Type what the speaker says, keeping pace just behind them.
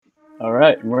All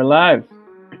right, we're live.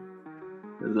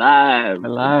 Live. We're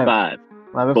live. Five,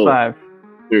 Live at 4, 5.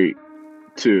 3,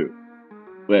 2.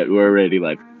 Wait, we're already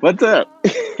live. What's up?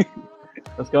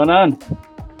 What's going on?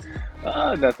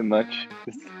 Nothing much.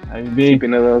 Just How you be?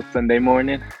 keeping a little Sunday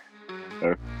morning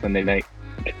or Sunday night.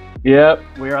 Yep,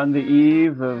 we're on the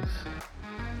eve of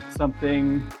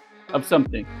something. Of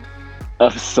something.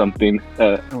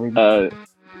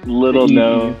 Little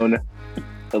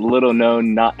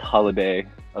known not holiday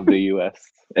of the U.S.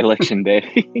 Election Day.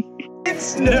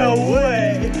 It's no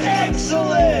way.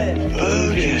 Excellent.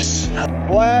 Bogus.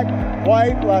 Black,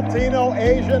 white, Latino,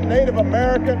 Asian, Native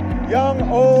American, young,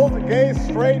 old, gay,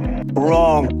 straight.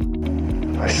 Wrong.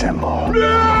 Assemble.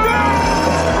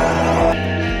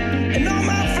 And all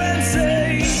my friends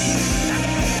say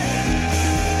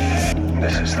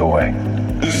This is the way.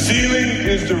 The ceiling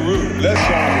is the roof. Let's go.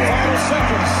 5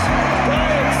 seconds.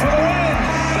 Bryant for the win.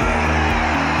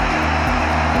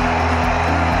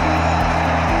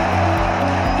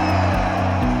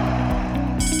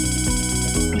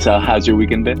 So, how's your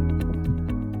weekend been?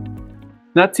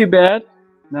 Not too bad.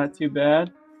 Not too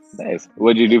bad. Nice.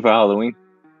 What'd you do for Halloween?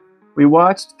 We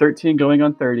watched 13 Going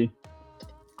on 30,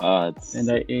 It's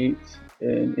and I ate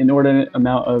an inordinate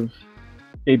amount of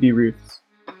Baby Ruths.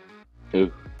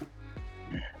 Ooh.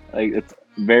 It's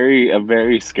a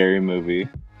very scary movie,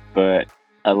 but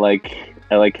I like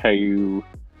how you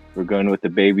were going with the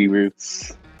Baby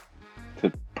Ruths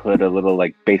to put a little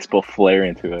baseball flair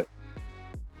into it.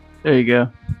 There you go.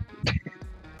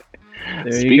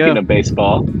 Speaking of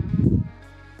baseball,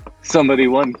 somebody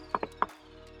won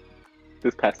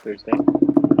this past Thursday.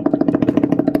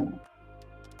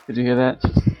 Did you hear that?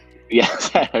 Yes,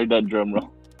 I heard that drum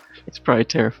roll. It's probably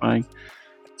terrifying.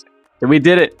 We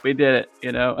did it.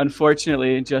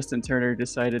 Unfortunately, Justin Turner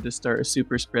decided to start a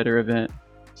super spreader event.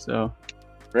 So,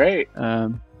 Right.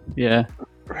 Yeah.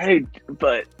 Right,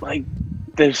 but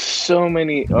there's so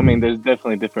many. I mean, there's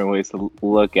definitely different ways to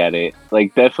look at it.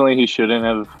 Definitely, he shouldn't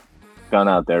have gone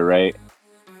out there, right?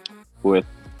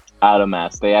 Without a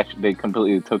mask, they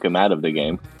completely took him out of the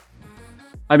game.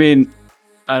 I mean,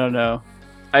 I don't know.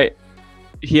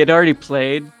 He had already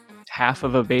played half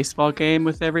of a baseball game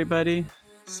with everybody,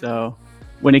 so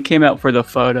when it came out for the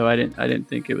photo, I didn't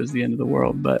think it was the end of the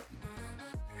world. But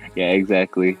yeah,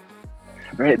 exactly.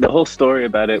 Right. The whole story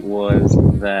about it was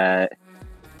that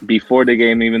before the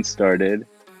game even started,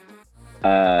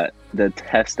 the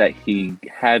test that he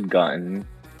had gotten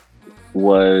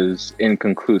was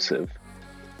inconclusive.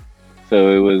 So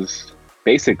it was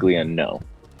basically a no.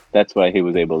 That's why he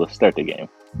was able to start the game.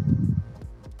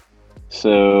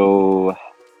 So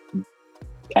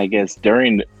I guess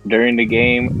during the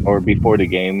game or before the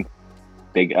game,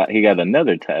 he got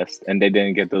another test, and they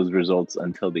didn't get those results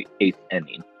until the 8th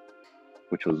inning,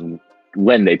 which was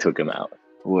when they took him out.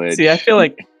 See, I feel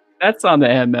like that's on the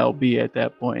MLB at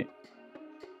that point.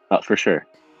 For sure.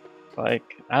 I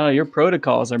don't know, your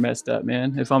protocols are messed up,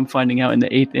 man. If I'm finding out in the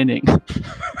 8th inning.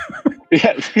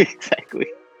 Yeah, exactly.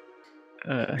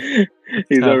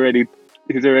 He's already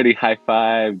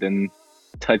high-fived and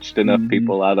touched enough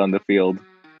people out on the field.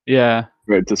 Yeah.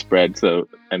 For it to spread. So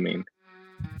I mean,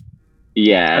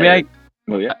 yeah.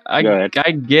 I Go ahead.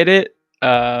 I get it.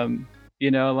 A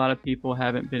lot of people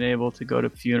haven't been able to go to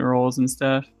funerals and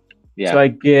stuff. Yeah. So I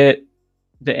get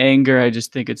the anger. I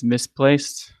just think it's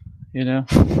misplaced.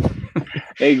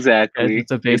 Exactly.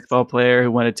 It's a baseball player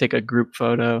who wanted to take a group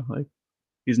photo.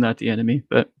 He's not the enemy,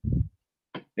 but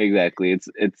exactly.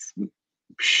 It's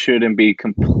shouldn't be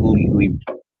completely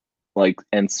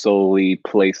and solely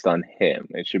placed on him.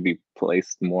 It should be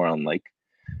placed more on the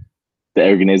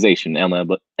organization,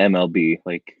 MLB.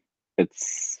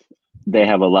 They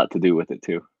have a lot to do with it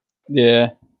too.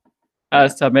 Yeah.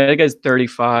 That's tough, man. That guy's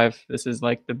 35. This is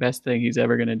the best thing he's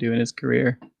ever gonna do in his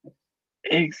career.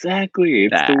 Exactly.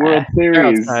 It's the World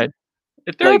Series.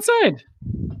 They're outside.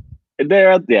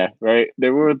 They're out there, right? The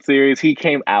World Series. He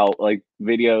came out,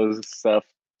 videos, stuff.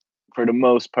 For the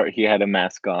most part, he had a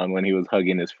mask on when he was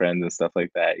hugging his friends and stuff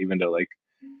like that, even though,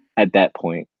 at that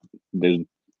point, there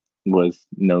was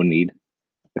no need.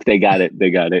 If they got it,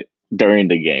 they got it during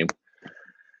the game.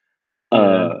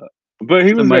 Yeah. But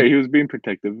he was there. He was being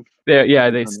protective.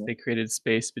 They created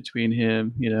space between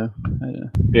him,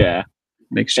 Yeah.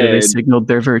 Make sure they signaled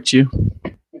their virtue.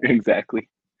 Exactly.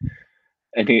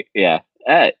 And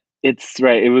it's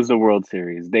right. It was the World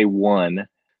Series. They won.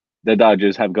 The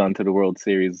Dodgers have gone to the World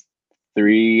Series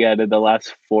 3 out of the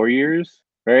last 4 years,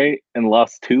 right? And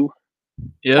lost 2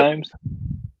 times.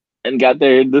 And got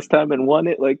there this time and won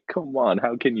it. Come on.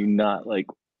 How can you not?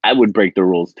 I would break the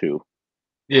rules too.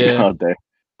 Yeah. Out there.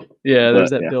 Yeah, there's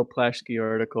that Bill Plaschke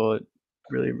article. It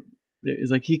really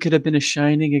It's like he could have been a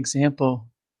shining example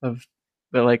of,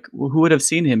 but like, who would have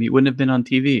seen him? He wouldn't have been on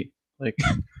TV. Like,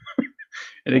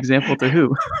 an example to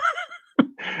who?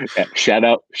 Yeah, shout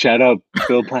out,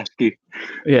 Bill Plaschke.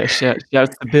 Yeah, shouts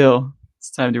to Bill.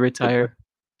 It's time to retire.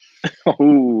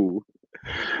 Ooh,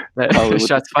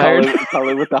 Shots fired. Call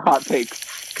it with the hot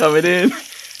takes. Coming in.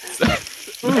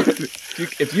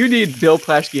 If you need Bill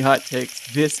Plaschke hot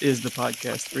takes, this is the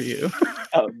podcast for you.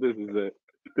 Oh, this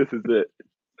is it.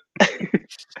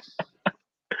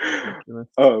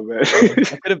 Oh man,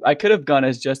 I could have gone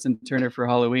as Justin Turner for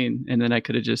Halloween, and then I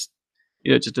could have just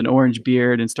an orange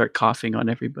beard and start coughing on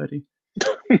everybody.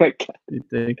 Oh my God. You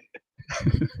think?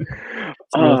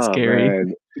 It's real scary.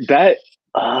 Man. That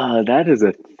is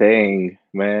a thing,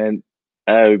 man.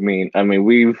 I mean,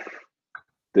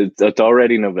 it's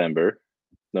already November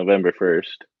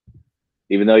 1st.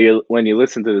 Even though when you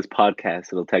listen to this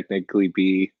podcast, it'll technically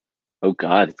be, oh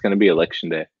God, it's going to be election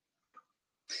day.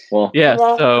 Well, yeah.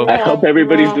 So I hope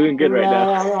everybody's doing good right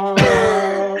now.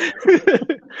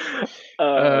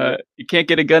 You can't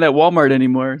get a gun at Walmart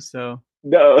anymore, so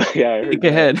no, yeah. Think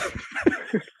ahead.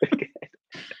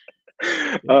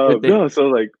 No, so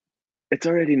like it's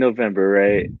already November,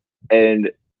 right?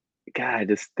 And God,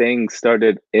 this thing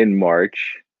started in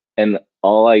March, and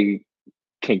all I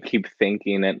can keep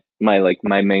thinking, and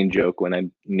my main joke when I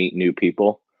meet new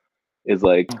people is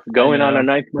like going on our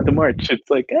 9th month of March.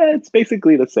 It's like it's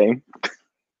basically the same.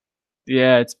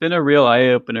 Yeah, it's been a real eye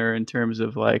opener in terms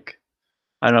of like,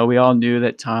 I don't know, we all knew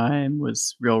that time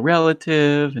was real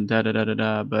relative and da da da da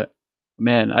da, but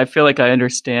man, I feel like I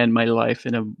understand my life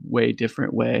in a way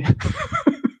different way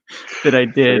than I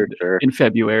did in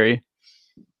February.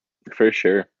 For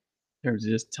sure. There's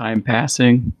just time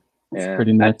passing. It's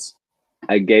pretty nuts.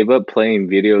 I gave up playing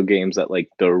video games at like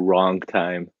the wrong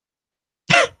time.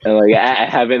 And like I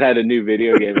haven't had a new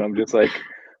video game. I'm just like,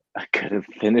 I could have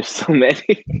finished so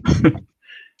many.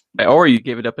 Or you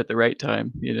gave it up at the right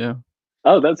time,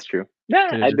 Oh, that's true. Yeah,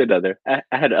 I did I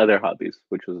had other hobbies,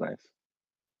 which was nice.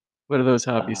 What are those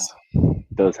hobbies?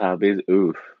 Those hobbies,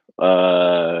 oof.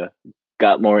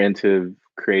 Got more into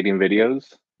creating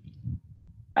videos.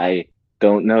 I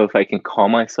don't know if I can call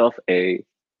myself a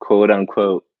quote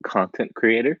unquote content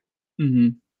creator. Mm-hmm.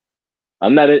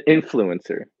 I'm not an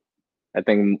influencer. I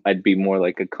think I'd be more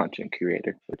like a content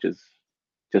creator, which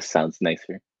just sounds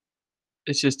nicer.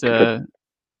 It's just a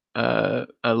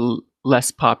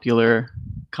less popular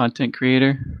content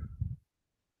creator,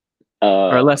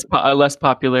 or a less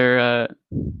popular.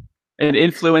 An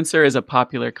influencer is a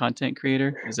popular content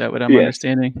creator. Is that what I'm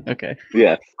understanding? Okay.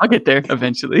 Yeah. I'll get there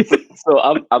eventually. So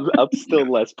I'm still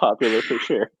less popular for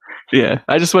sure. Yeah.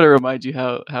 I just want to remind you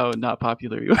how not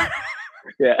popular you are.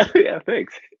 Yeah.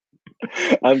 Thanks.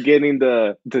 I'm getting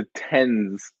the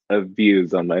tens of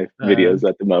views on my videos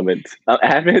at the moment. I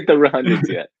haven't hit the hundreds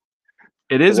yet.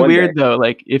 It is weird though.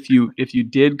 Like if you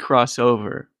did cross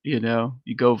over, you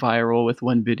go viral with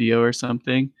one video or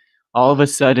something, all of a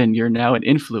sudden you're now an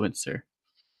influencer.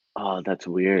 Oh, that's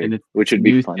weird. And which would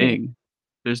be funny. Thing.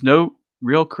 There's no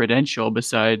real credential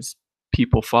besides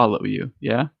people follow you.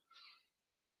 Yeah.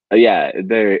 Yeah,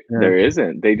 there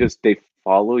isn't. They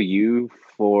follow you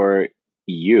for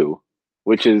you,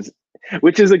 which is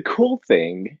a cool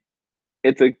thing.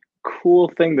 It's a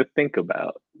cool thing to think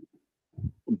about.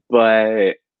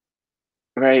 But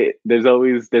right, it's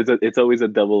always a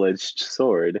double-edged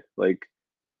sword. Like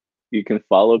you can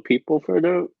follow people for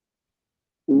the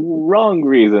wrong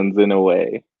reasons in a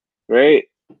way, right?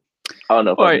 I don't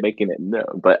know if I'm making it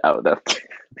known, but I don't know.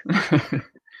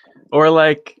 Or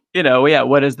like,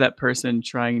 what is that person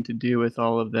trying to do with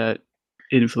all of that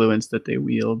influence that they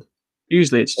wield?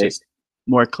 Usually it's just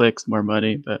more clicks, more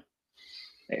money, but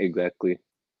exactly.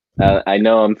 I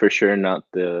know I'm for sure not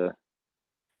the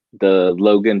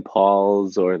Logan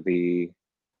Pauls or the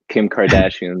Kim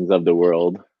Kardashians of the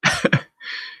world.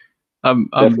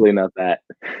 Definitely not that.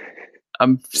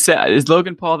 I'm sad. Is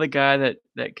Logan Paul the guy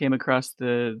that came across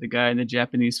the guy in the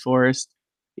Japanese forest?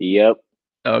 Yep.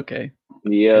 Okay.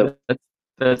 Yep.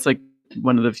 That's like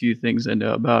one of the few things I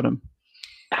know about him.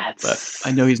 But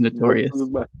I know he's notorious.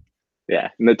 Yeah,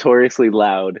 notoriously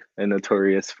loud and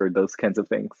notorious for those kinds of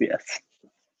things. Yes.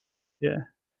 Yeah.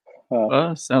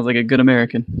 Well, sounds like a good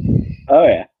American. Oh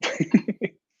yeah.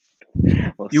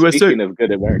 Well, USA. Speaking of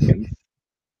good Americans,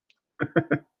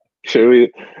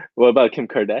 what about Kim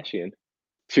Kardashian?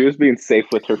 She was being safe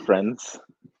with her friends.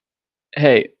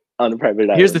 Hey, on a private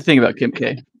island. Here's the thing about Kim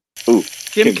K. Ooh,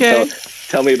 Kim K.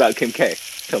 Tell me about Kim K.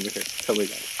 Tell me about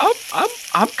it.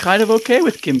 I'm kind of okay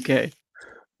with Kim K.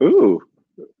 Ooh,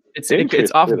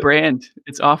 it's off brand.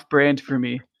 It's off brand for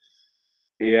me.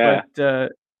 Yeah.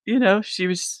 But she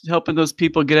was helping those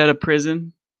people get out of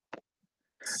prison.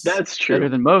 That's Better true.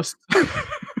 than most.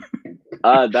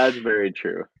 That's very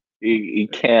true. You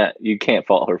can't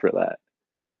fault her for that.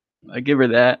 I give her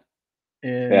that.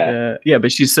 And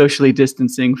but she's socially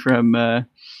distancing from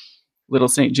Little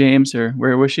St. James, or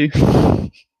where was she?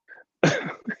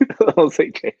 I'll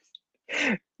say James.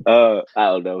 I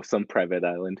don't know, some private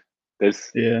island.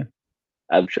 There's, Yeah.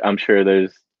 I'm sure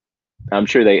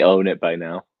they own it by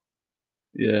now.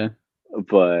 Yeah.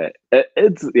 But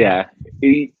it's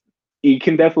you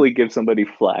can definitely give somebody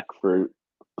flack for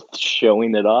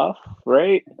showing it off,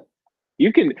 right?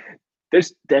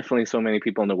 There's definitely so many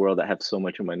people in the world that have so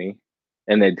much money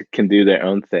and they can do their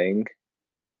own thing.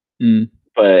 Mm.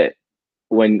 But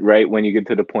when you get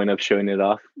to the point of showing it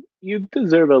off, you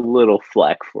deserve a little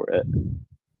flack for it.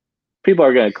 People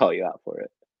are going to call you out for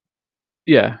it.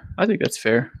 Yeah, I think that's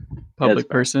fair. Public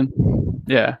fair. person.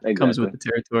 Yeah, Exactly. comes with the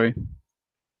territory.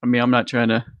 I mean, I'm not trying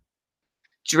to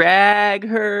drag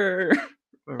her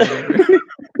or whatever.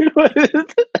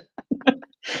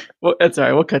 Well, that's all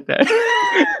right. We'll cut that.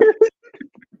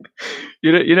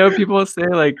 People will say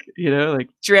like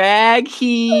drag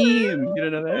him. You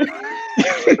don't know that?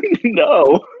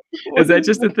 No. Is that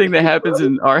just a thing that happens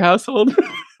in our household?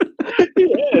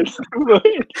 Yes.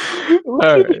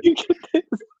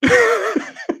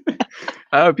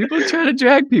 All right. People try to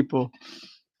drag people.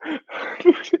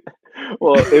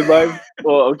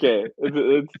 Okay.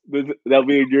 That'll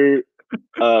be in your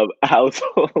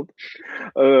household.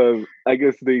 I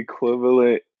guess the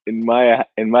equivalent in my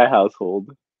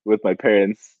household with my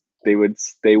parents, they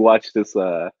watch this.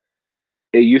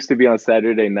 It used to be on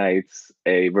Saturday nights,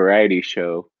 a variety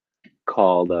show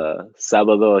called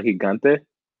Sábado Gigante,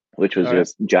 which was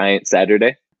just Giant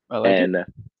Saturday. I like and it.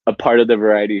 A part of the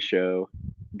variety show,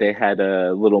 they had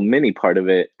a little mini part of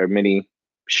it, or mini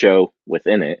show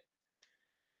within it,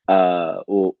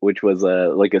 which was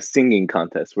like a singing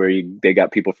contest where they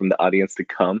got people from the audience to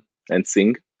come and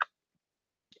sing,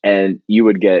 and you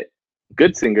would get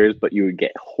good singers, but you would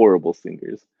get horrible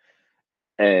singers.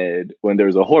 And when there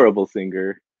was a horrible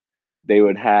singer, they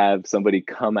would have somebody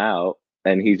come out,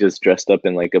 and he's just dressed up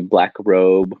in like a black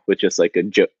robe with just like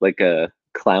a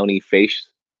clowny face,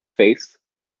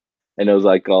 and it was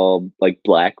like all like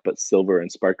black but silver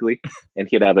and sparkly, and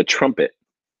he'd have a trumpet.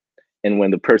 And when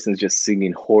the person's just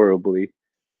singing horribly,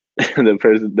 the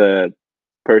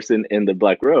person in the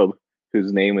black robe,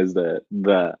 whose name is the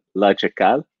La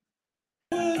Chacal,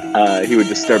 he would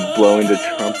just start blowing the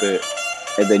trumpet,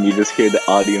 and then you just hear the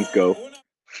audience go,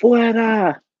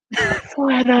 "Fuera,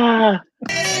 fuera!"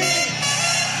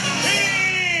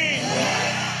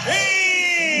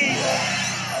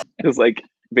 It's like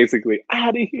basically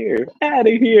out of here, out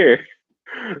of here.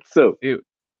 So,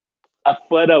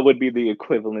 afuera would be the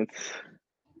equivalent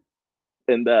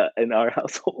in our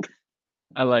household.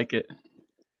 I like it.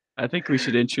 I think we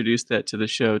should introduce that to the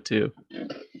show too.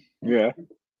 Yeah,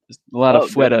 just a lot of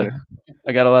fuera. Definitely.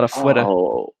 I got a lot of fuera.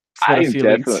 Oh, fuera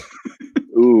feelings.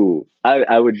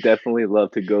 I would definitely love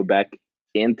to go back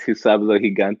into Sábado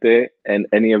Gigante and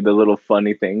any of the little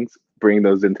funny things. Bring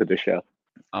those into the show.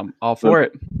 I'm all for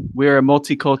it. We're a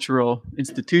multicultural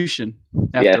institution,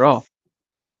 after all.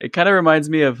 It kind of reminds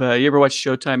me of, you ever watch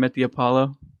Showtime at the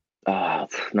Apollo? Not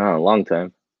a long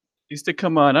time. Used to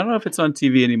come on. I don't know if it's on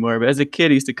TV anymore, but as a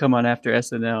kid, it used to come on after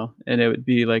SNL, and it would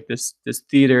be like this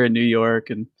theater in New York,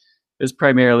 and it was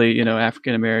primarily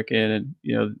African American, and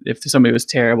if somebody was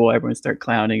terrible, everyone would start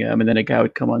clowning him, and then a guy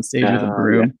would come on stage with a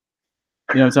broom.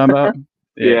 Yeah. You know what I'm talking about?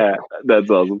 Yeah, that's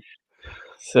awesome.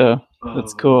 So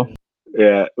that's cool.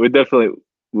 Yeah, we definitely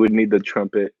would need the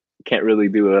trumpet. Can't really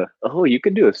do you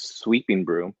could do a sweeping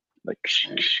broom, like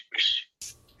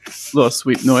little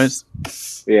sweep noise.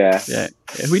 Yeah.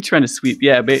 We trying to sweep?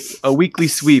 Yeah, but a weekly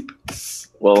sweep.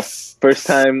 Well, first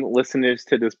time listeners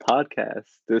to this podcast,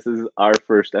 this is our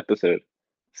first episode.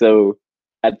 So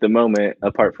at the moment,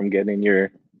 apart from getting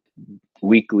your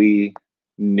weekly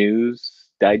news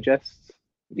digests,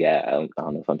 I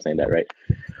don't know if I'm saying that right.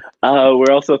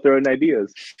 We're also throwing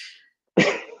ideas.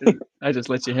 I just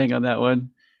let you hang on that one.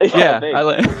 Yeah, I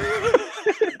like.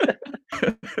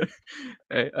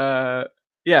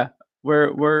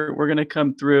 We're gonna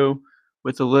come through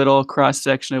with a little cross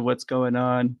section of what's going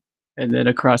on, and then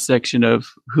a cross section of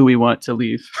who we want to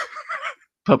leave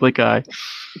public eye.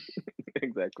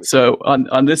 Exactly. So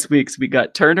on this week's, we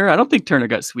got Turner. I don't think Turner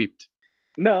got sweeped.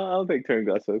 No, I don't think Turner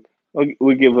got swept.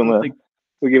 We give him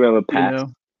a pass.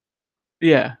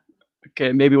 Yeah.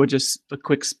 Okay, maybe we'll just a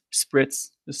quick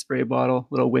spritz, the spray bottle,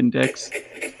 little Windex.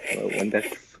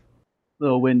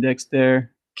 Little Windex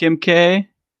there. Kim K.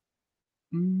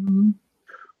 Do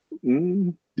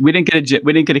We didn't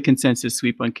get a consensus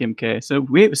sweep on Kim K. So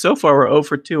so far we're 0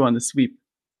 for 2 on the sweep.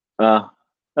 I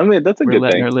mean, that's a We're good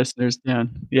letting thing. our listeners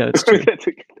down. Yeah, that's true. That's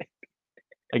a good thing.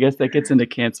 I guess that gets into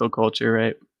cancel culture,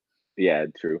 right? Yeah,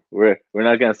 true. We're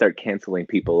not gonna start canceling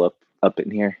people up in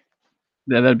here.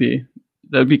 Yeah, that'd be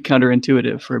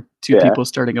counterintuitive for two Yeah. people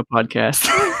starting a podcast.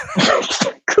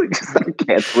 Just start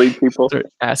canceling people. Start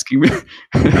asking me,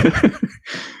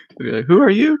 be like, "Who are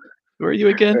you? Who are you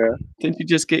again? Yeah. Didn't you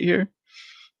just get here?"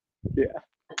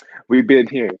 We've been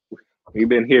here. We've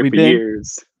been here We've for been-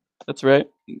 years. That's right.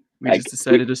 We I- just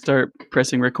decided to start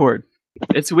pressing record.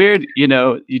 It's weird, you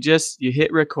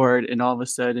hit record and all of a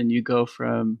sudden you go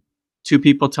from two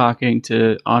people talking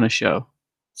to on a show.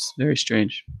 It's very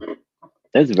strange.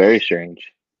 That's very strange.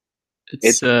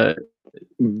 It's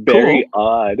Very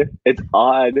odd. It's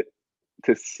odd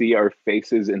to see our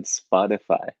faces in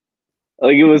Spotify.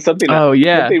 Like it was something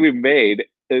something we made.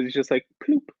 It was just like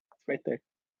poop right there.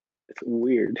 It's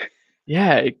weird.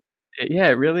 Yeah,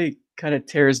 it really kind of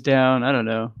tears down, I don't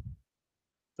know,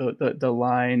 the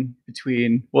line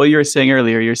between, well, you were saying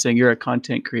earlier, you're a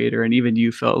content creator and even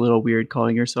you felt a little weird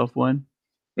calling yourself one,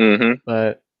 Mm-hmm.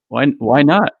 but why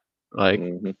not? Like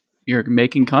Mm-hmm. you're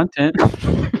making content.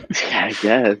 Yeah, I guess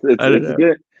I don't it's know.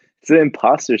 good. It's the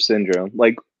imposter syndrome.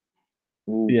 Like,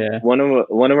 Yeah. one of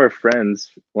my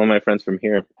friends from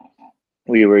here,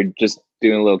 we were just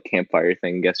doing a little campfire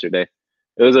thing yesterday.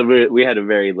 It was we had a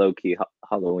very low key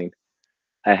Halloween.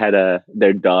 I had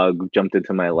their dog jumped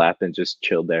into my lap and just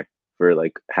chilled there for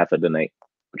like half of the night,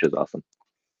 which was awesome.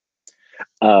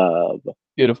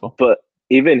 Beautiful. But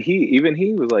even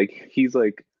he was like, he's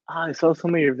like, I saw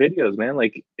some of your videos, man.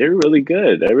 Like, they're really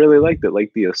good. I really liked it.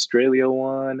 Like the Australia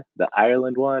one, the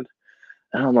Ireland one.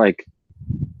 And I'm like,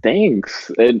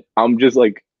 thanks. And I'm just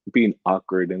like being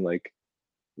awkward and like,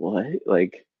 what?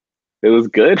 Like, it was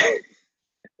good.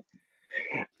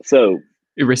 So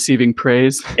You're receiving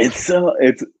praise.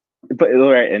 but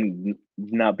right, and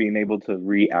not being able to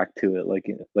react to it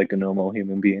like a normal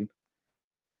human being.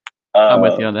 I'm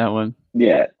with you on that one.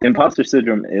 Yeah, imposter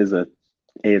syndrome is a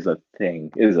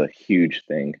thing. It is a huge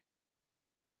thing.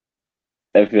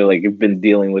 I feel like I've been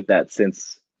dealing with that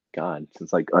since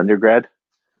like undergrad,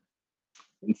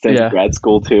 and since grad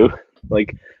school too.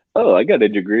 Like, oh, I got a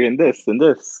degree in this and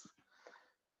this,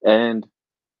 and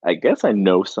I guess I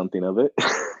know something of it.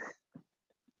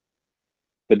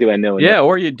 But do I know enough? Yeah,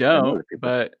 or you know don't, other people.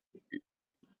 but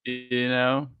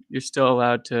you're still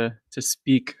allowed to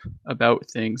speak about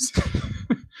things.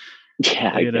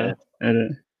 Yeah, I guess.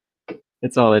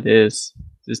 That's all it is.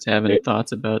 Just having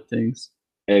thoughts about things.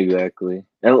 Exactly.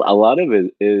 And a lot of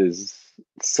it is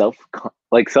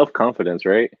self-confidence,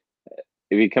 right?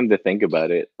 If you come to think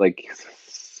about it, like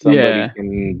somebody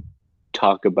can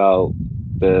talk about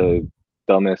the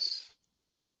dumbest.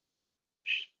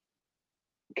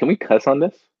 Can we cuss on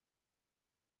this?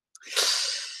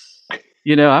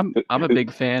 I'm a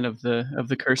big fan of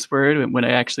the curse word when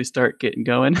I actually start getting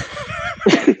going.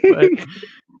 But,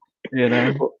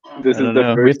 this is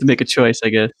the first. We have to make a choice, I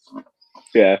guess.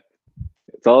 Yeah,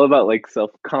 it's all about like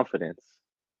self-confidence.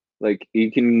 Like you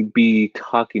can be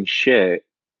talking shit,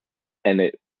 and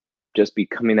it just be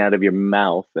coming out of your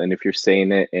mouth, and if you're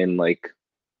saying it in like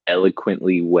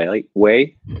eloquently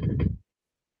way,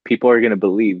 people are gonna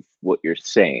believe what you're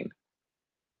saying,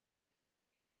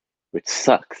 which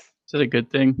sucks. Is that a good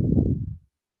thing?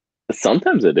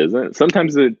 Sometimes it isn't.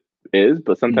 Sometimes it is,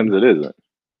 but sometimes it isn't.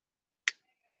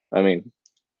 I mean,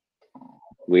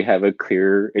 we have a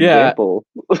clear example.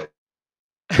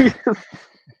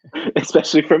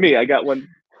 Especially for me. I got one.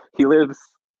 He lives,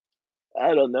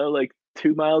 I don't know, like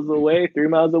 2 miles away, 3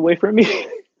 miles away from me.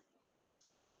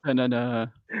 And then, Dun,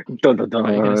 dun, dun.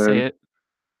 are you going to say it?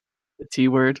 The T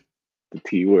word? The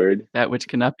T word. That which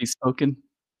cannot be spoken?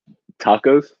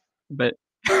 Tacos? But,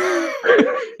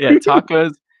 yeah,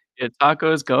 tacos. Yeah,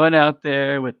 tacos going out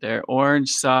there with their orange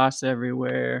sauce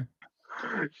everywhere.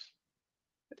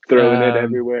 Throwing it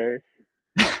everywhere.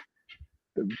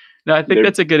 No, I think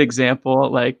that's a good example.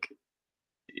 Like,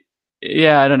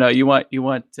 yeah, I don't know. You want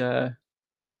the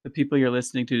people you're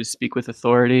listening to speak with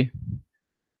authority,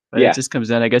 but it just comes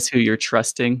down, I guess, who you're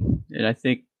trusting. And I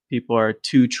think people are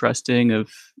too trusting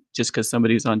of just because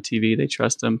somebody's on TV, they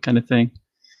trust them, kind of thing.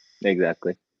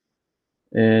 Exactly.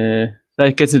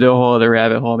 That gets into a whole other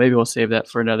rabbit hole. Maybe we'll save that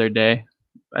for another day.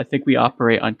 I think we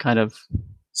operate on kind of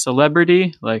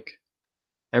celebrity, like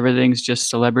everything's just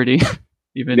celebrity.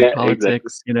 Even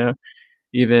politics, exactly.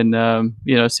 Even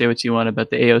say what you want about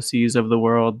the AOCs of the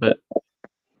world, but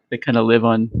they kind of live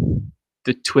on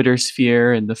the Twitter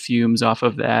sphere and the fumes off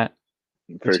of that,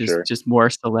 which is just more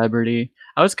celebrity.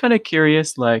 I was kind of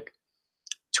curious, like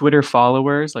Twitter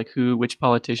followers, like which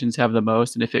politicians have the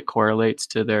most, and if it correlates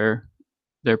to their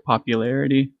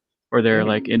popularity or their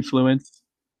like influence.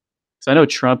 So I know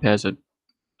Trump has a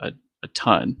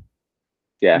ton.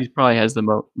 Yeah. He probably has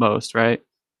the most, right?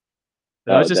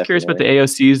 But I was just curious about the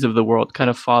definitely. AOCs of the world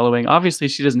kind of following. Obviously,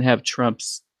 she doesn't have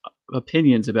Trump's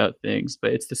opinions about things,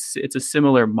 but it's a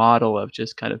similar model of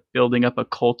just kind of building up a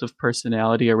cult of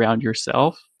personality around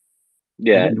yourself and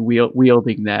Yeah. then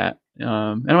wielding that.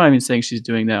 I'm not even saying she's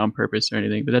doing that on purpose or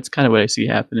anything, but that's kind of what I see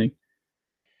happening.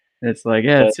 And it's like,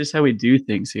 yeah, But it's just how we do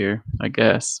things here, I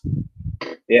guess.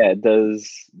 yeah, does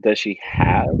she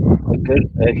have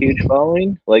a huge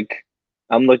following? Like,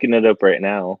 I'm looking it up right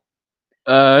now.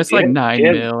 It's like Yeah, 9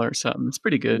 mil or something. It's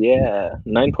pretty good. yeah,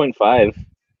 9.5.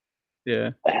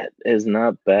 Yeah. That is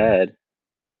not bad.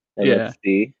 And Yeah.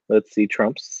 let's see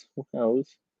Trump's.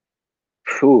 How's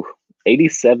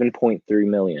 87.3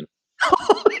 million.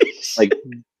 Like,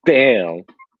 damn,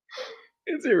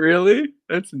 Is it really?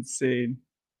 That's insane.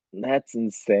 that's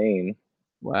insane.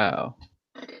 Wow.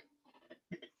 I've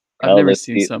Oh, never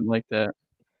seen something like that.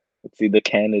 let's see the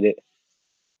candidate.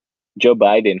 Joe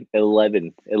Biden,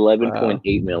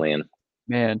 11.8 million.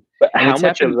 Man. But And how it's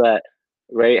much happened. of that,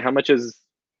 right? How much is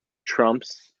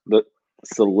Trump's the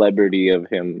celebrity of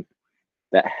him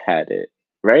that had it,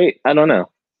 right? I don't know.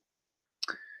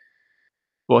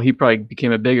 Well, he probably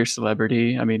became a bigger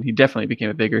celebrity. I mean, he definitely became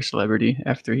a bigger celebrity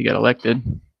after he got elected,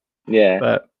 Yeah,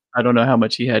 but I don't know how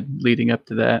much he had leading up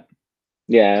to that.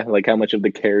 yeah. Like how much of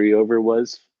the carryover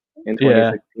was in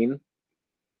Yeah. 2016?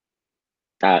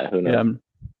 Who knows?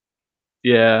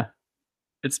 Yeah. Yeah.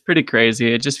 It's pretty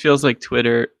crazy. It just feels like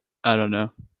Twitter. I don't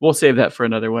know. We'll save that for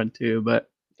another one too, but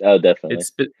Oh, definitely.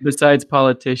 it's besides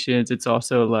politicians, it's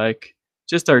also like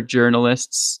just our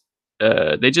journalists.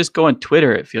 They just go on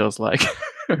Twitter, it feels like,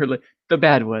 or like the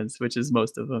bad ones, which is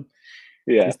most of them.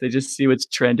 Yeah, They just see what's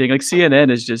trending. Like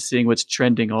CNN is just seeing what's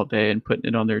trending all day and putting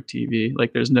it on their TV.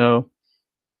 Like there's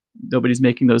nobody's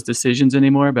making those decisions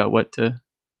anymore about what to.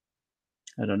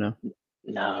 I don't know.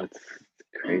 no, it's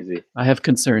crazy. I have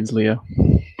concerns, Leo.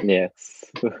 Yes,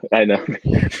 I know.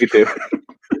 Me too.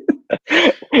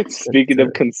 Speaking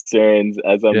of concerns,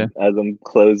 as I'm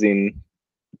closing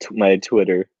my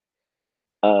Twitter,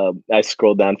 I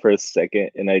scrolled down for a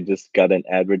second and I just got an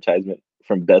advertisement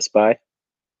from Best Buy,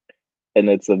 and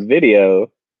it's a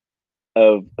video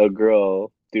of a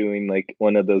girl doing like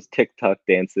one of those TikTok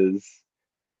dances,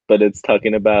 but it's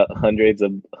talking about hundreds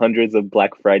of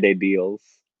Black Friday deals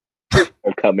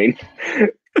are coming.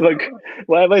 Like,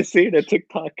 why am I seeing a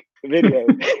TikTok video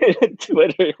on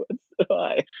Twitter?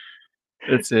 Why?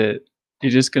 That's it.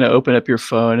 You're just gonna open up your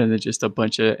phone and then just a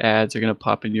bunch of ads are gonna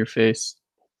pop in your face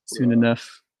soon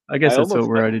enough. I guess that's what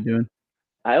we're already doing.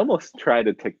 I almost tried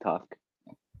a TikTok.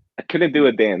 I couldn't do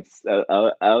a dance.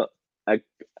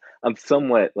 I'm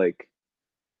somewhat like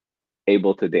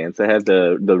able to dance. I have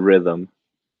the rhythm,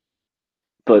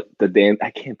 but the dance I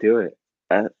can't do it.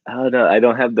 I don't know. I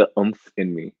don't have the oomph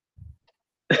in me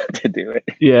to do it.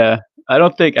 Yeah. I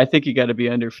think you gotta be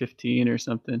under 15 or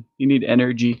something. You need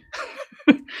energy.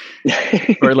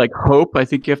 Or like hope. I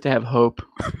think you have to have hope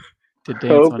to dance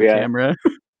Hope, on yeah. camera.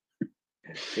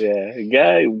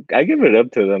 Yeah, I give it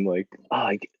up to them. Like,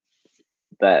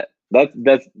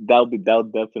 that'll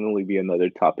definitely be another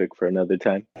topic for another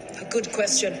time. A good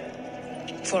question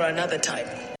for another time.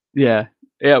 Yeah.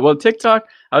 Yeah. Well, TikTok,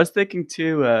 I was thinking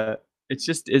too,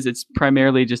 it's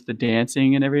primarily just the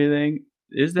dancing and everything.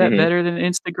 Is that Mhm. better than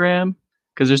Instagram?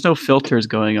 Because there's no filters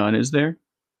going on, is there?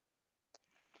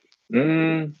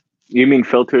 You mean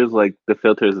filters like the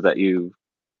filters that you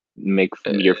make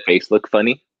your face look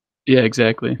funny? Yeah,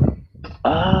 exactly.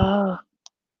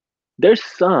 There's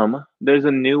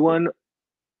a new one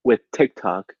with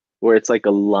TikTok where it's like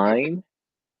a line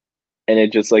and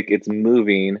it just like it's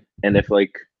moving, and if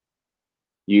like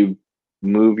you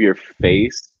move your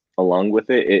face along with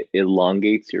it, it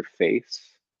elongates your face.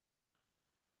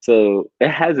 So it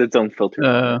has its own filters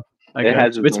on it. I It got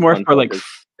has you. its It's own more fun for like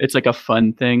filters. it's like a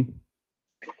fun thing.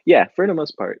 Yeah, for the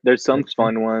most part. There's some Gotcha.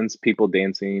 fun ones, people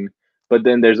dancing, but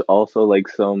then there's also like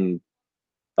some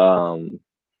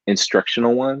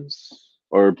instructional ones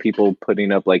or people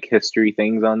putting up like history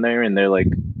things on there and they're like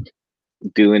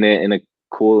doing it in a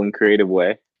cool and creative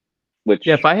way. Which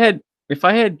Yeah, if I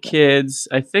had kids,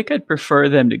 I think I'd prefer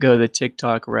them to go the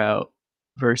TikTok route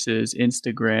versus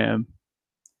Instagram.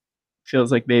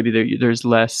 Feels like maybe there's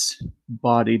less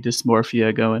body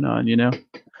dysmorphia going on, you know?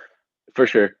 for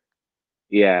sure.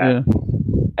 Yeah.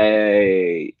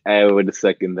 I would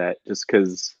second that just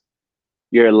because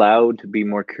you're allowed to be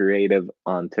more creative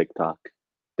on TikTok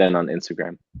than on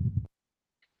Instagram.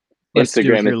 Less to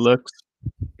do with Instagram, your looks.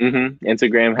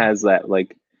 Instagram has that,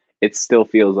 like, it still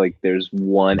feels like there's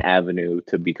one avenue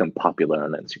to become popular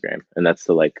on Instagram, and that's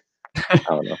to, like, I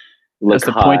don't know, look That's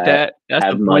to point hot, that. That's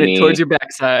to have point it towards money. your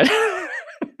backside.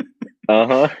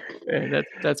 Uh-huh. Yeah,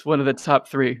 that's one of the top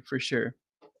 3 for sure.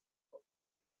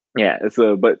 Yeah,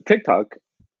 so but TikTok,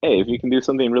 hey, if you can do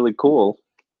something really cool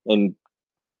and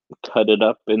cut it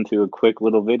up into a quick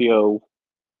little video,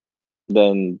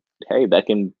 then hey, that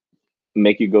can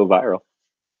make you go viral.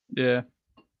 Yeah.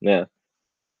 Yeah.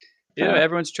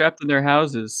 Everyone's trapped in their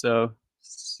houses, so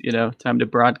it's, time to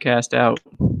broadcast out.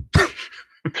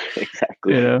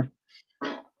 Exactly.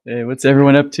 Hey, what's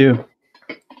everyone up to?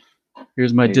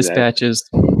 Here's my Exactly. dispatches.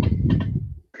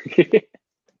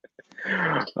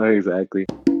 Exactly.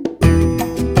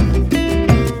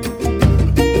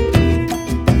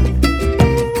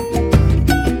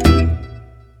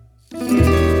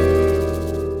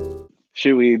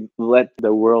 Should we let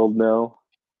the world know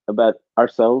about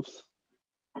ourselves?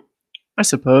 I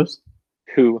suppose.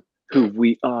 Who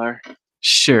we are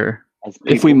Sure. as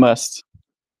people, If we must.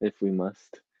 if we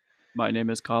must. My name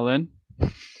is Colin.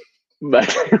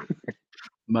 But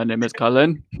My name is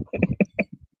Colin.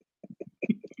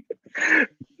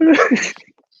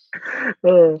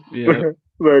 Yeah.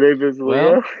 My name is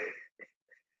Leo. Well,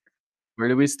 where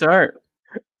do we start?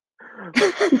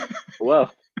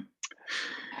 Well,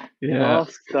 it Yeah. all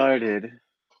started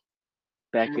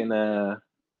back in a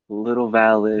little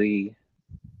valley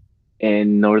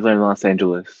in northern Los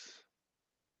Angeles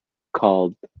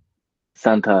called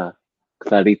Santa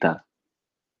Clarita.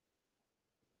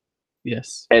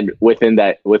 Yes. And within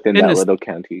that In this- little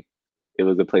county, it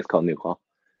was a place called Newhall.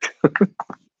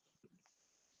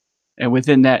 And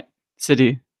within that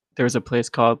city, there was a place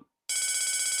called.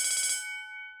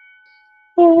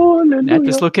 And at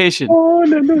this location.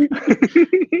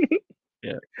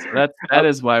 Yeah. So that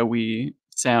is why we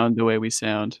sound the way we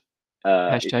sound.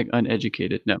 Hashtag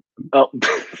uneducated. No. Oh.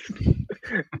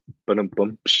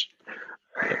 Ba-dum-bum.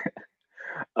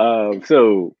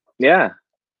 So yeah.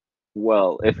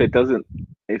 Well, if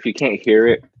you can't hear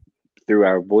it through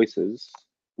our voices,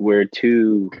 we're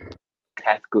two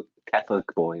Catholic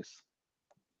boys.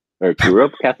 Or grew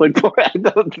up Catholic boy. I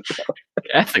don't know.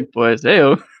 Catholic boys.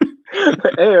 Heyo.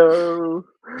 Heyo.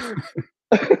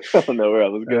 I don't know where I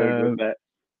was going with that.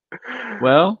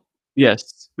 Well,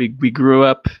 yes, we grew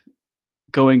up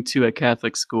going to a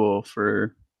Catholic school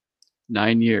for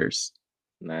 9 years.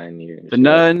 9 years. The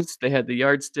nuns, they had the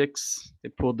yardsticks. They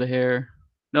pulled the hair.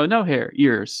 No hair.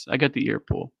 Ears. I got the ear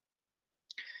pull.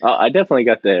 I definitely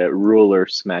got the ruler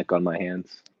smack on my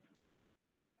hands.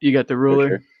 You got the ruler?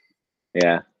 Sure.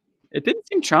 Yeah. It didn't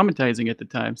seem traumatizing at the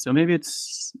time, so maybe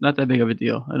it's not that big of a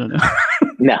deal. I don't know.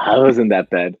 No, I wasn't that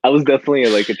bad. I was definitely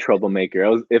like a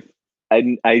troublemaker.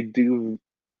 I do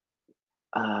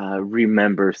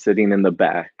remember sitting in the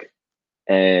back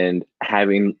and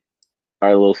having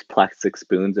our little plastic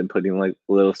spoons and putting like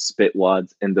little spit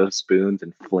wads in those spoons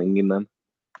and flinging them.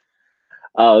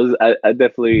 I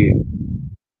definitely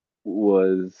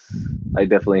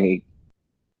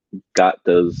got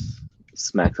those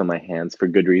smacks on my hands for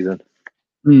good reason.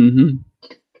 Mm-hmm.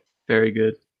 Very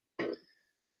good.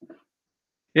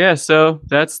 Yeah, so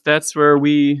that's where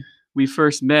we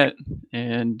first met,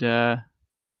 and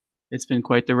it's been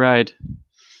quite the ride.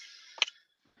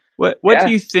 What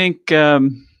do you think?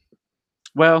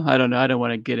 Well, I don't know. I don't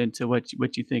want to get into what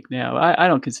you think now. I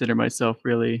don't consider myself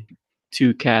really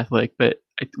too Catholic, but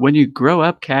when you grow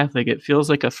up Catholic, it feels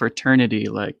like a fraternity.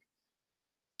 Like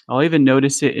I'll even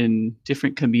notice it in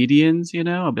different comedians.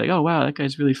 I'll be like, oh wow, that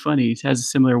guy's really funny. He has a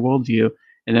similar worldview,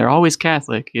 and they're always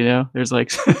Catholic. There's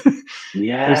like,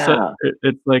 Yeah,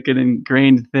 it's like an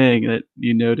ingrained thing that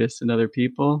you notice in other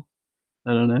people.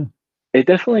 I don't know. it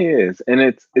definitely is, and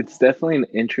it's definitely an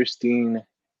interesting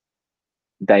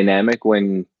dynamic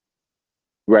when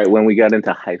we got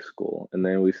into high school and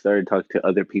then we started talking to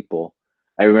other people.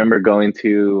 I remember going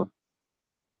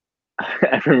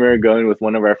with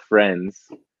one of our friends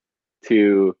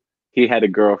he had a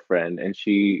girlfriend and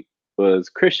she was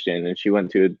Christian and she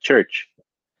went to a church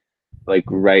like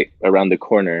right around the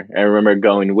corner. I remember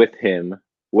going with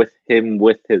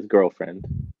his girlfriend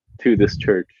to this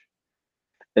church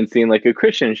and seeing like a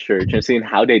Christian church and seeing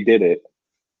how they did it.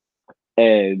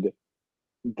 And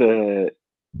the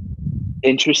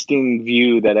interesting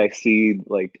view that I see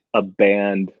like a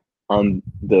band on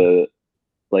the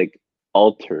like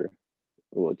altar,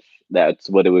 which that's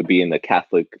what it would be in the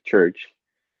Catholic church,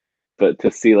 but to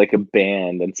see like a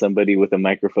band and somebody with a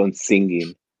microphone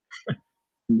singing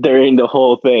during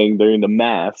the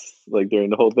mass, like during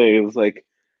the whole thing, it was like,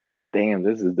 damn,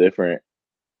 this is different.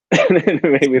 And then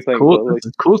it made me think, Cool. well, like, It's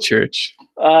a cool church.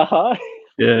 uh-huh.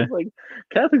 Yeah. Like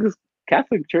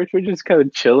Catholic church, we're just kind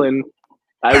of chilling.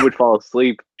 I would fall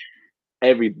asleep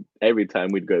every time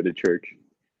we'd go to church.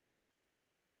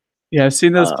 Yeah, I've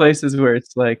seen those Um, places where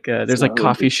it's like there's like so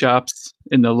coffee shops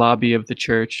in the lobby of the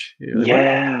church. You're like, "What?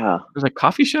 yeah. There's a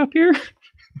coffee shop here?"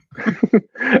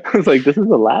 I was like, this is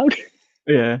allowed?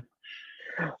 Yeah.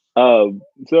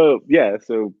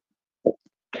 So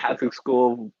Catholic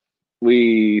school,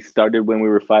 we started when we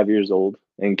were 5 years old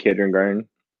in kindergarten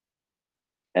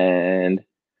and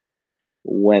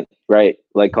went, right,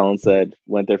 like Colin said,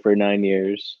 went there for 9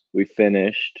 years. We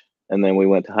finished and then we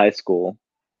went to high school,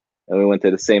 and we went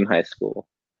to the same high school,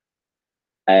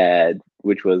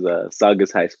 which was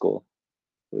Saugus High School,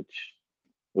 which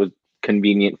was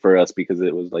convenient for us because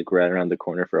it was like right around the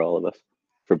corner for all of us,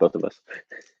 for both of us.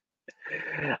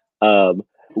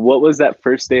 What was that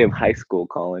first day of high school,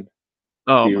 Colin?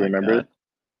 Oh Do you my remember? God.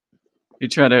 You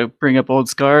try to bring up old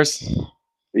scars?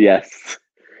 Yes.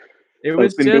 It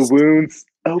was Open just the wounds.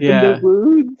 Open yeah. the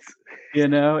wounds. You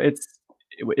know, it's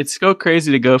so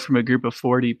crazy to go from a group of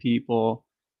 40 people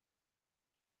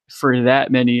for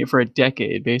a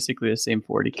decade, basically the same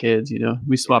 40 kids, you know.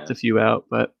 We swapped Yeah. a few out,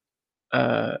 but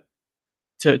to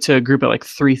a group of like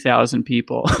 3,000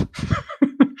 people.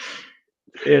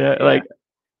 You know, Yeah. like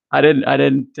I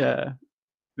didn't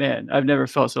man, I've never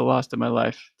felt so lost in my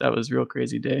life. That was a real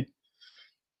crazy day.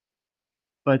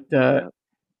 But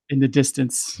in the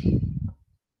distance,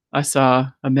 I saw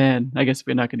a man. I guess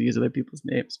we're not going to use other people's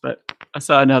names, but I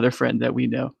saw another friend that we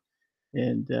know,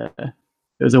 and it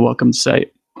was a welcome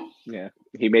sight. Yeah.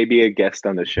 He may be a guest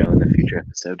on the show in a future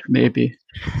episode. Maybe.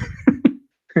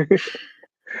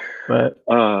 But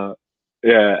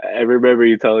yeah, I remember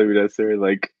you telling me that story.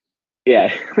 Like,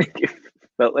 yeah, it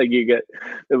felt like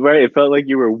it felt like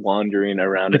you were wandering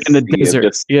around like in the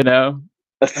desert, you know,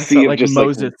 a I sea felt of like just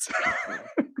Moses.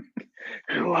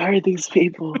 who are these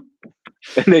people?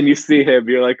 And then you see him,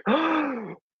 you're like,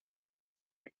 oh,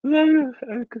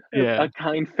 Yeah. a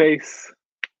kind face,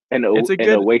 an good-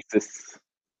 oasis.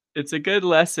 It's a good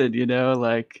lesson, you know,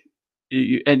 like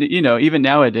and you know, even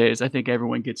nowadays, I think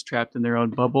everyone gets trapped in their own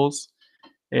bubbles.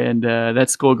 And that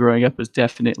school growing up was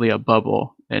definitely a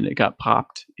bubble, and it got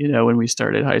popped, you know, when we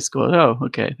started high school. Oh,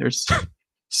 okay, there's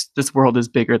this world is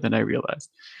bigger than I realized.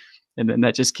 And then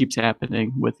that just keeps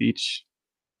happening with each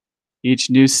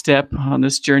new step on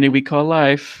this journey we call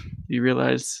life. You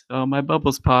realize, oh, my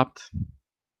bubble's popped.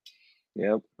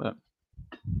 Yep. But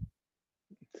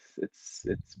it's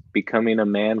becoming a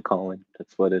man, Colin.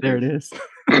 That's what it there is.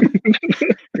 it is.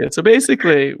 Yeah, so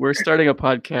basically, we're starting a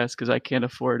podcast because I can't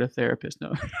afford a therapist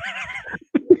now.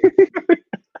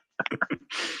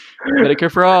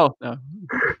 Medicare for all. No,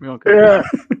 we won't go there.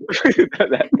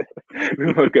 Yeah.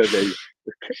 We won't go there.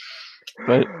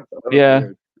 But yeah,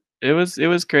 it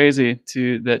was crazy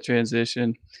to that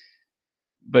transition.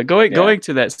 But going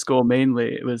to that school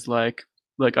mainly, it was like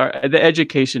the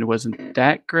education wasn't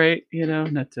that great, you know.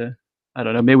 Not to, I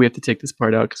don't know. Maybe we have to take this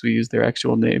part out because we use their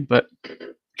actual name, but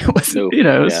it wasn't. You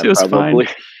know, it was fine.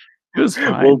 It was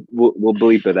fine. We'll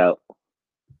bleep it out.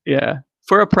 Yeah,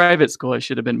 for a private school, it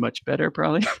should have been much better,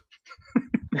 probably.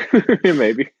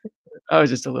 Maybe. I was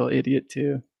just a little idiot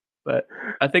too. But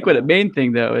I think what the main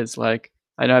thing though is like,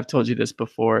 I know I've told you this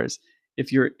before, is if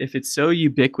it's so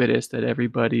ubiquitous that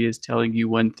everybody is telling you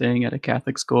one thing at a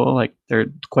Catholic school, like they're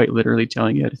quite literally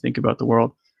telling you how to think about the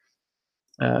world.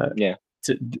 Yeah.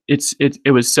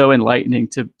 It was so enlightening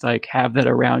to like have that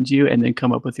around you and then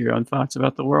come up with your own thoughts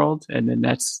about the world, and then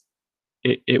that's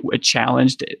it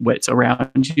challenged what's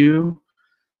around you.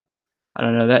 I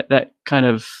don't know,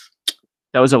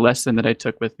 that was a lesson that I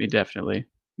took with me, definitely.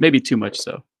 Maybe too much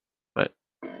so, but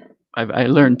I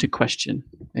learned to question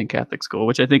in Catholic school,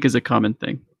 which I think is a common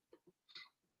thing.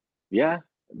 Yeah,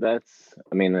 that's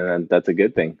a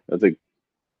good thing. That's a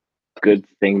good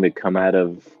thing to come out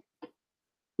of,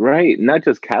 right? Not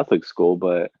just Catholic school,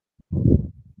 but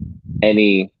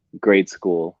any grade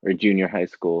school or junior high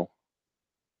school.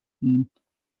 Mm.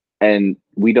 And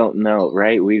we don't know,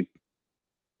 right? We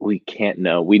can't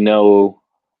know. We know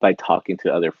by talking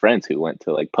to other friends who went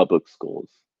to like public schools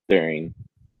during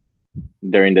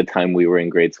the time we were in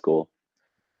grade school.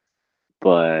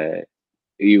 But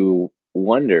you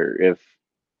wonder if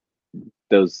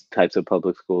those types of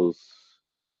public schools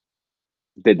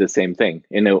did the same thing.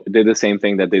 Did the same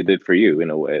thing that they did for you in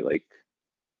a way, like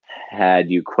had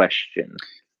you question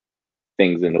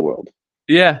things in the world.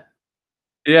 Yeah,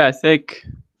 I think,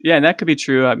 yeah, and that could be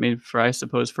true. I mean, I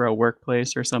suppose for a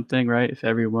workplace or something, right? If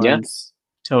everyone's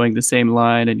towing the same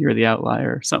line and you're the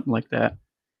outlier or something like that.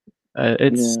 But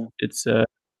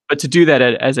But to do that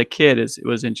as a kid it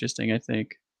was interesting, I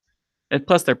think. And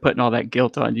plus, they're putting all that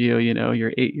guilt on you. You know,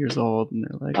 you're 8 years old, and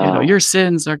they're like, you know, your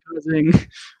sins are causing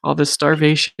all this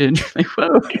starvation. Like,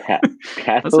 whoa,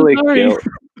 Catholic guilt.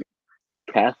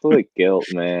 Catholic guilt,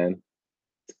 man.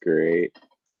 It's great.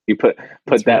 You put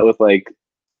that with like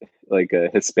a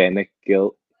Hispanic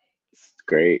guilt. It's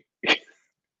great.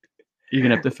 You're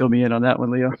gonna have to fill me in on that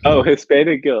one, Leo. Oh,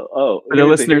 Hispanic guilt. Oh, for the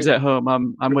listeners at home,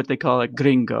 I'm what they call a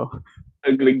gringo.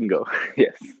 A gringo,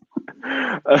 yes.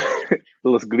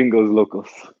 Los gringos locos.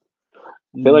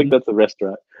 I feel like that's a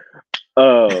restaurant.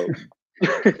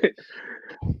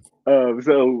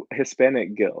 So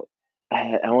Hispanic guilt.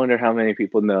 I wonder how many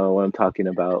people know what I'm talking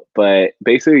about, but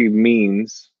basically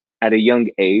means at a young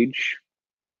age,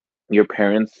 your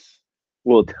parents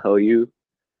will tell you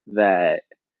that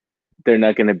they're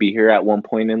not going to be here at one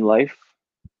point in life.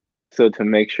 So to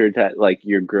make sure that like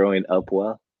you're growing up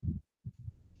well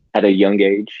at a young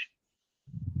age,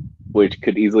 which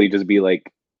could easily just be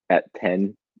like at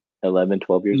 10, 11,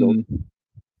 12 years old.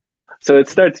 So it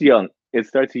starts young. So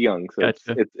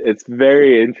gotcha. it's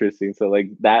very interesting. So like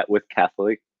that with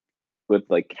Catholic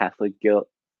guilt,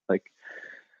 like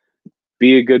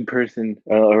be a good person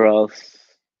or else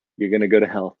you're going to go to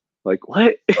hell. Like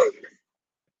what?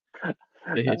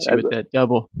 They hit you with that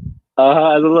double.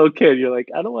 As a little kid, you're like,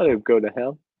 I don't want to go to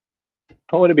hell.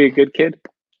 I want to be a good kid.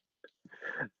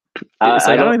 It's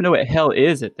like, I don't even know what hell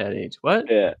is at that age. What?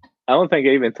 Yeah. I don't think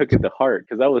I even took it to heart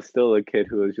because I was still a kid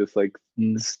who was just like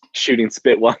shooting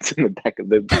spit once in the back of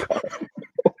the car.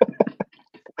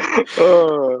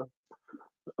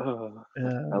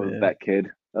 I was that kid.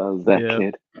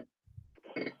 Kid.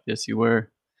 Yes, you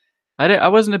were. I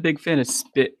wasn't a big fan of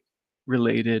spit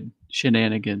related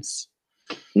shenanigans.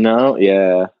 No,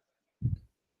 yeah.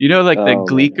 You know, like the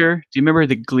Gleeker? Do you remember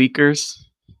the Gleekers?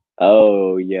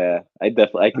 Oh yeah, I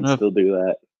can still do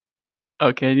that.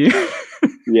 Oh, can you?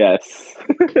 Yes.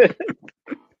 I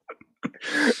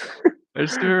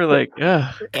just remember like,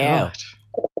 oh God,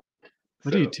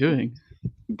 what are you doing?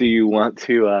 Do you want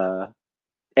to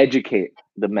educate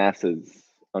the masses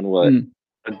on what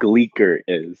a Gleeker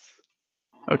is?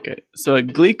 Okay, so a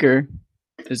Gleeker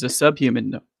is a subhuman.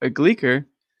 No, a Gleeker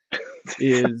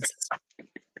is,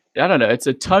 I don't know, it's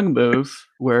a tongue move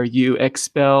where you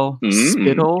expel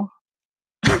spittle.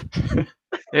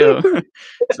 Ew.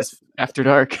 Just after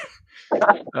dark.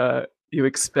 You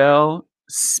expel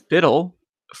spittle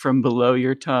from below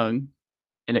your tongue,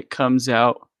 and it comes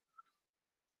out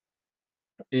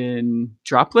in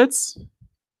droplets.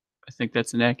 I think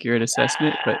that's an accurate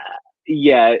assessment, but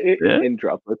in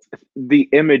droplets. The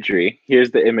imagery.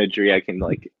 Here's the imagery I can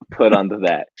like put onto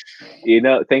that. You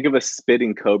know, think of a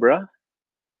spitting cobra,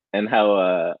 and how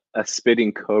a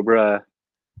spitting cobra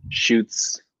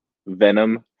shoots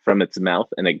venom from its mouth,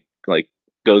 and it like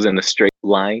goes in a straight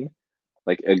line,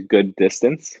 like a good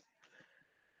distance.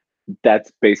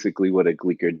 That's basically what a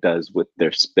Gleeker does with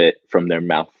their spit from their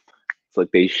mouth. It's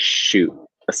like they shoot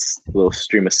a little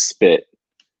stream of spit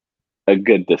a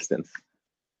good distance.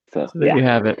 So there you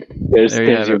have it.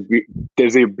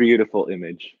 There's a beautiful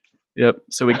image. Yep.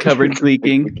 So we covered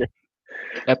gleeking.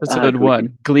 Episode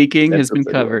 1. Gleeking has been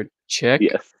covered. Check.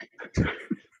 Yes.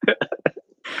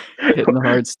 Hitting the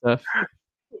hard stuff.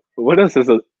 What else is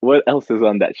on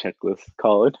that checklist,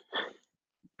 Colin?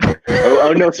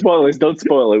 oh no, spoilers! Don't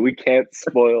spoil it. We can't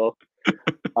spoil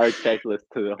our checklist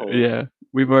to the whole. Yeah,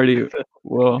 we've already a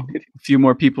few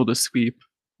more people to sweep.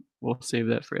 We'll save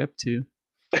that for Ep 2.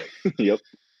 Yep.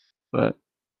 But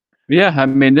yeah, I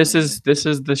mean, this is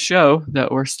the show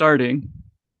that we're starting,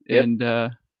 and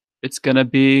it's gonna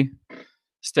be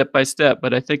step by step.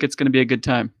 But I think it's gonna be a good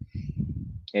time.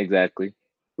 Exactly.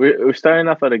 We're starting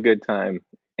off at a good time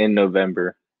in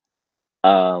November.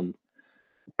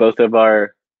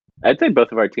 I'd say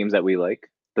both of our teams that we like,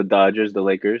 the Dodgers, the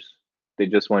Lakers, they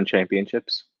just won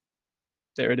championships.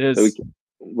 There it is. So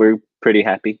we're pretty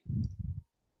happy.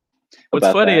 What's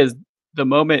funny is the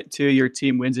moment your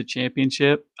team wins a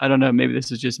championship, I don't know, maybe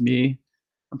this is just me.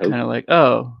 I'm kind of like,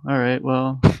 oh, all right,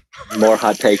 well. More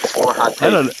hot takes. I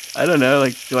don't know.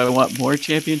 Like, do I want more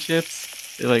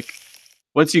championships? Like,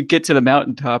 once you get to the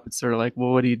mountaintop, it's sort of like,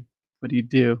 well, what do you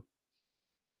do?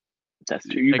 That's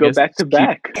true. You go back to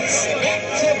back.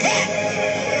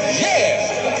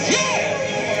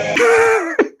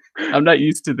 I'm not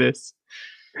used to this.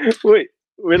 Wait,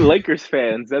 we're Lakers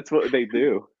fans. That's what they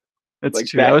do. That's like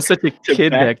true. I was such a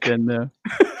kid back then, though.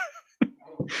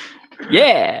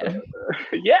 Yeah.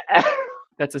 Yeah.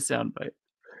 That's a soundbite.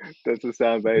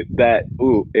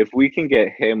 If we can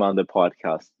get him on the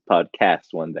podcast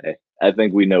one day, I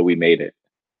think we know we made it.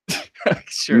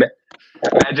 Sure.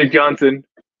 Magic Johnson,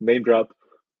 name drop.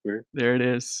 There it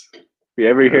is. If you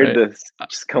ever heard right. this,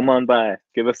 just come on by.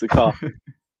 Give us a call.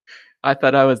 I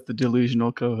thought I was the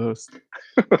delusional co-host.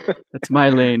 That's my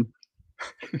lane.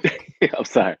 I'm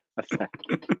sorry.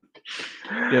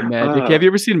 Yeah, Magic. Have you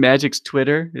ever seen Magic's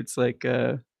Twitter? It's like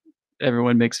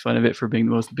everyone makes fun of it for being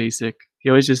the most basic. He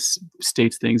always just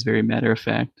states things very matter of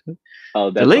fact.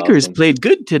 Oh, The Lakers awesome. played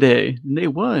good today, and they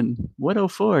won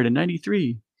 104 to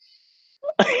 93.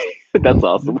 That's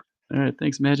awesome. All right,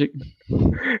 thanks, Magic.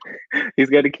 He's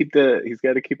got to keep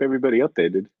everybody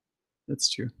updated. That's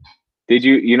true. Did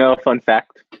you know a fun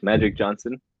fact? Magic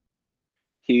Johnson.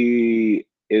 He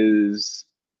is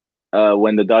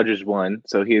when the Dodgers won,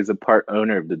 so he is a part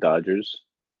owner of the Dodgers.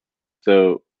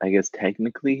 So I guess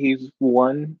technically he's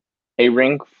won a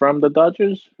ring from the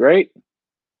Dodgers, right?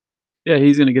 Yeah,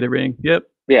 he's gonna get a ring. Yep.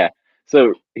 Yeah.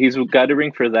 So he's got a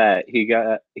ring for that.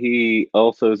 He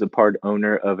also is a part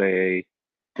owner of a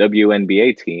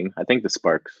WNBA team. I think the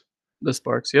Sparks. The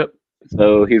Sparks. Yep.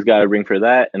 So he's got a ring for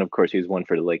that, and of course he's won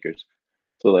for the Lakers.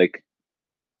 So like,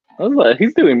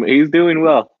 he's doing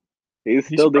well. He's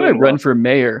He still should probably doing run well. for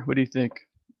mayor. What do you think?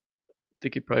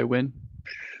 Think he'd probably win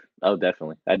Oh,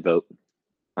 definitely. I'd vote.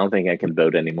 I don't think I can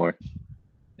vote anymore.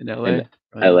 in LA. In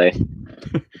Probably LA,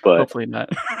 not. but Hopefully not.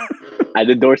 I'd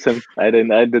endorse him. I'd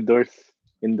endorse.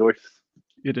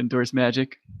 You'd endorse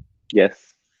Magic.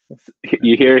 Yes,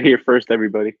 you hear it here first,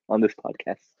 everybody, on this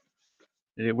podcast.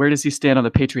 Where does he stand on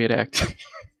the Patriot Act?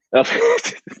 Those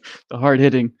The hard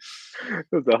hitting.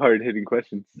 are hard-hitting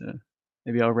questions.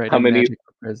 Maybe I'll write How in many- Magic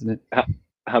for president.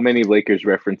 How many Lakers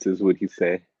references would he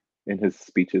say in his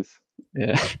speeches?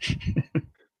 Yeah.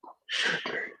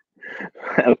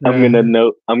 I'm gonna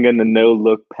no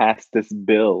look past this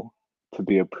bill to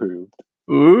be approved.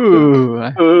 Ooh.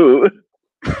 Ooh.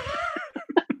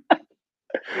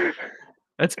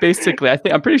 That's basically.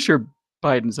 I'm pretty sure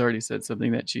Biden's already said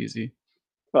something that cheesy.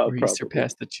 Oh, Or he probably.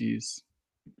 surpassed the cheese.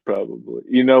 Probably.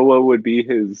 You know what would be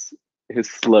his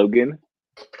slogan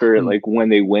for Hmm. like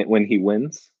when he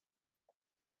wins?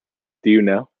 Do you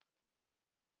know?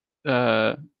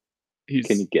 He's.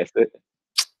 Can you guess it?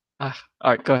 All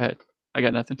right, go ahead. I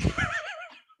got nothing.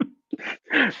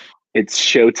 It's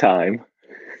showtime.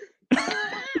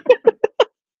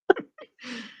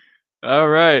 All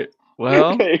right.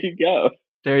 Well, There you go.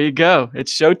 there you go.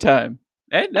 It's showtime.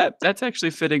 And that's actually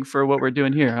fitting for what we're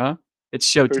doing here, huh? It's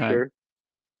showtime.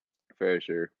 For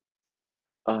sure.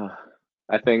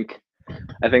 I think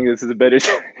this is a better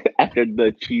after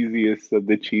the cheesiest of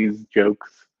the cheese jokes.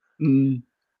 Mm,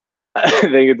 I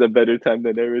think it's a better time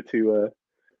than ever to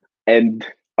end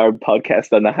our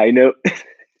podcast on a high note.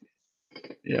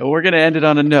 yeah, we're gonna end it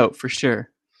on a note for sure.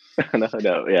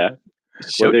 no, yeah.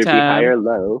 It's Whether it be high showtime. or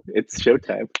low, it's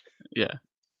showtime. Yeah.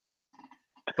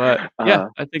 But yeah,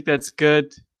 I think that's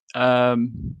good.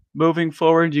 Moving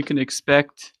forward, you can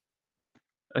expect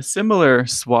a similar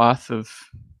swath of.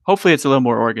 Hopefully, it's a little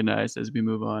more organized as we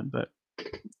move on. But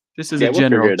this is Yeah, a we'll figure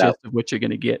general it out. gist of what you're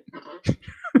gonna get.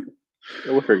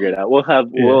 We'll figure it out. We'll have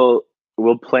Yeah.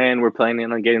 we'll plan. We're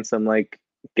planning on getting some like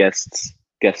guest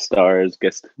stars,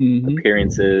 guest Mhm.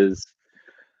 appearances,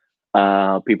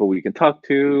 people we can talk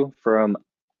to from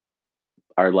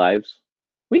our lives.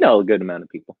 We know a good amount of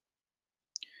people.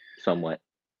 Somewhat.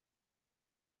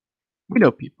 We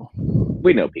know people.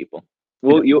 We know people.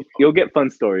 Well, you'll get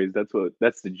fun stories.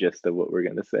 That's the gist of what we're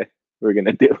gonna say. We're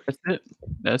gonna do.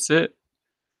 That's it.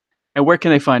 And where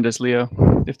can they find us,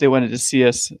 Leo, if they wanted to see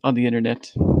us on the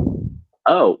internet?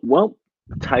 Oh, well,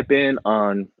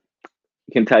 you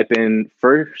can type in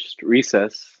First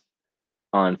Recess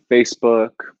on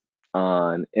Facebook,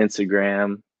 on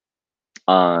Instagram,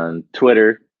 on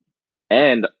Twitter,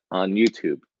 and on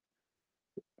YouTube.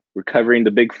 We're covering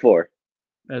the big four,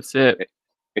 That's it.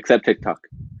 except TikTok.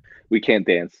 We can't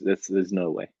dance. There's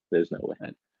no way. There's no way.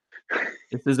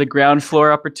 This is a ground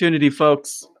floor opportunity,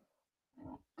 folks.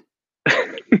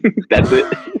 That's it.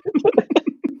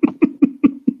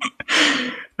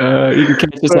 You can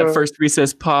catch us at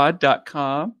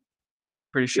firstrecesspod.com.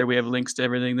 Pretty sure we have links to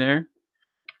everything there.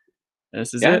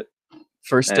 This is Yeah. it.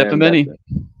 First step of And many. that's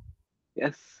it.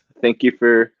 Yes. Thank you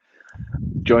for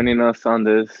joining us on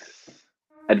this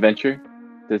adventure,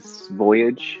 this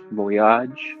voyage. We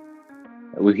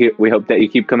hope that you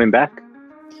keep coming back.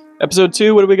 Episode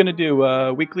 2, what are we going to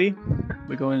do? Weekly?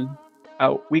 We're going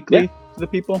out weekly to the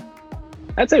people?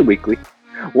 I'd say weekly.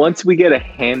 Once we get a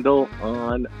handle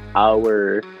on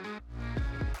our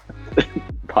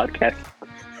podcast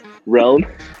realm,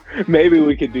 maybe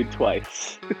we could do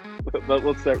twice. But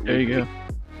we'll start. There you go.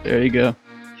 There you go.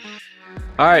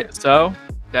 All right, so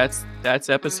that's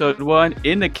episode 1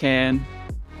 in the can.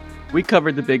 We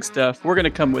covered the big stuff. We're going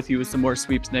to come with you with some more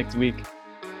sweeps next week.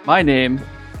 My name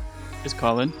is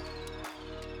Colin,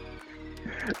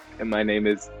 And my name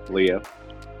is Leo.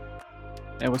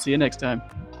 and we'll see you next time.